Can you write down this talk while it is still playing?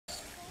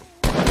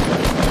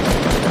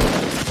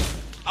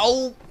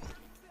Oh,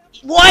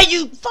 why are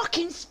you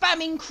fucking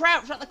spamming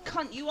crouch like the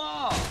cunt you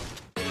are?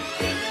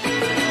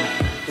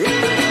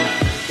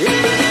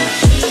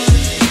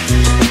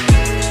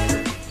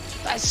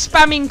 That's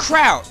spamming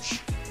crouch.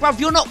 Bruv,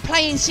 you're not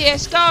playing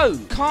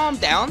CSGO. Calm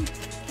down.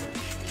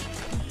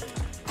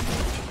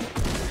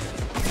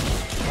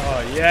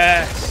 Oh,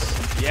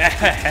 yes.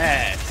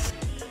 Yes.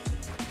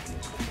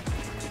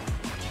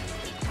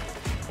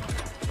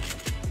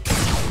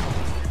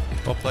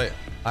 Well played.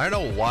 I don't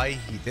know why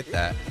he did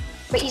that.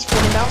 But he's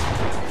falling down.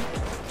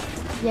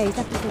 Yeah, he's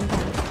definitely falling down.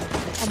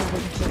 Oh my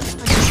goodness. I'm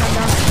just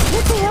down.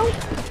 What the hell?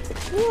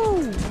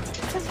 Whoa!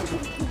 That's the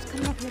big keeps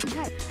coming up in the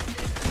attack.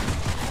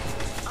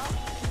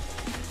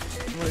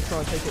 I'm gonna try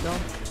and take it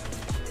down.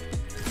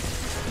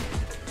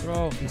 Bro,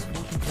 these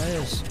fucking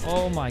players.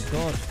 Oh my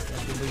god.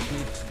 That's really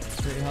deep. It's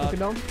pretty hard. Take it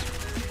down.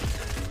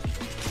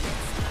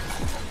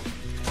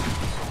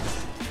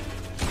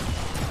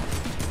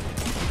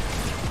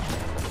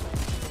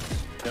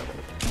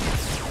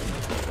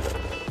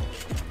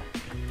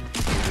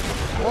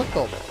 What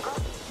the?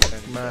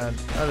 Man,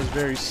 that is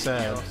very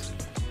sad.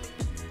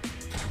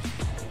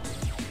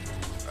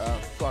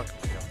 Fuck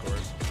me, of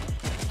course.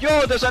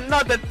 Yo, there's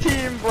another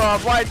team, bro.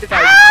 Why did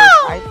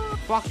I?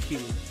 Fuck you.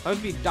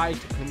 Hope you die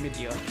to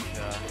chlamydia.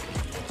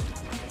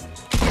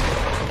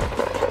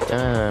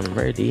 I'm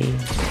ready.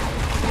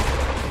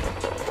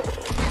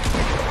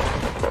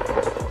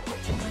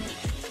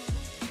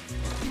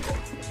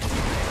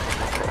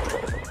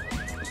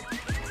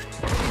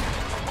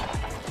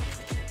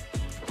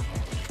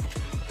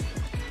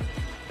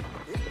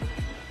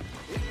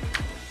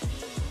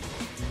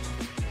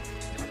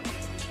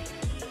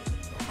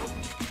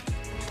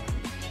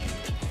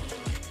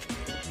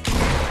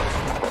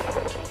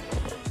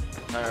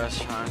 Let's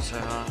try and say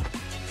hi.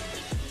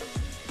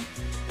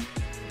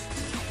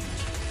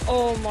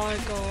 Oh my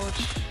god.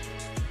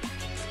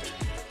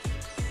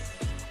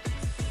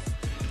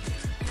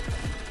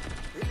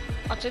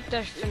 That's a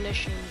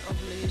definition of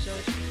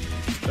loser.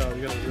 So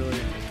we gotta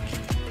really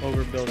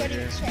overbuild it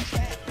here.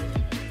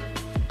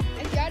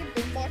 And you gotta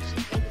go watch it.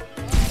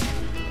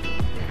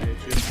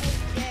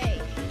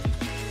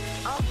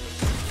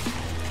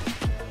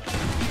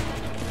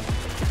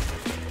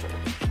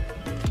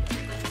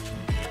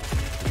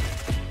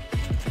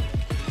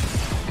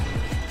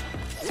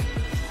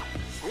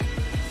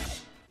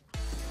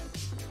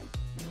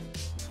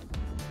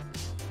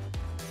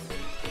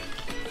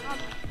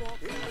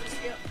 Okay.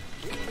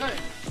 No.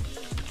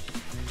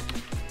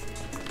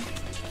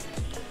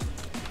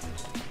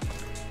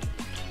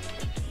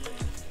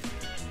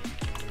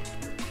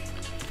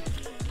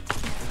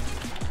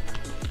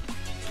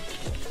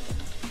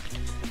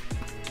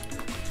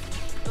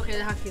 Okay,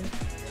 they're hacking.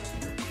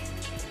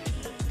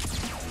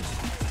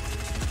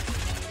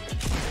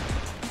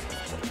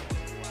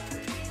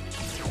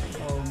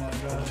 Oh my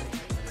god.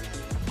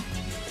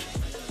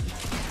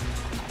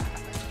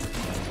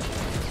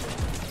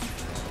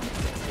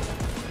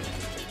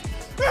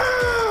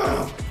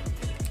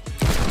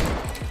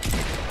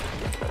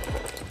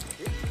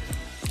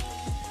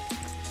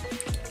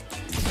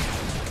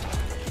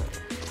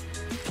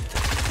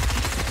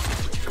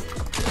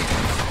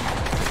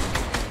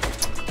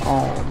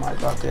 Oh my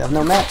god, they have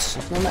no mats.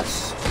 No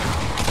mats.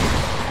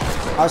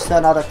 How's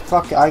that not a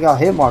fuck? I got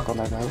hit mark on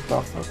that guy. What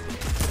the fuck?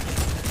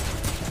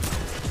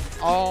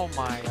 Oh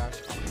my gosh.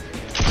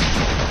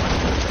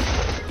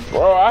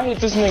 Bro, I hit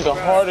this nigga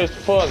hard as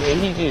fuck and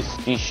he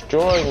just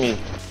destroyed me.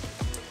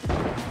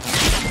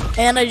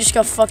 And I just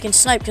got fucking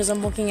sniped because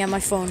I'm looking at my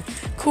phone.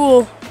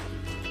 Cool.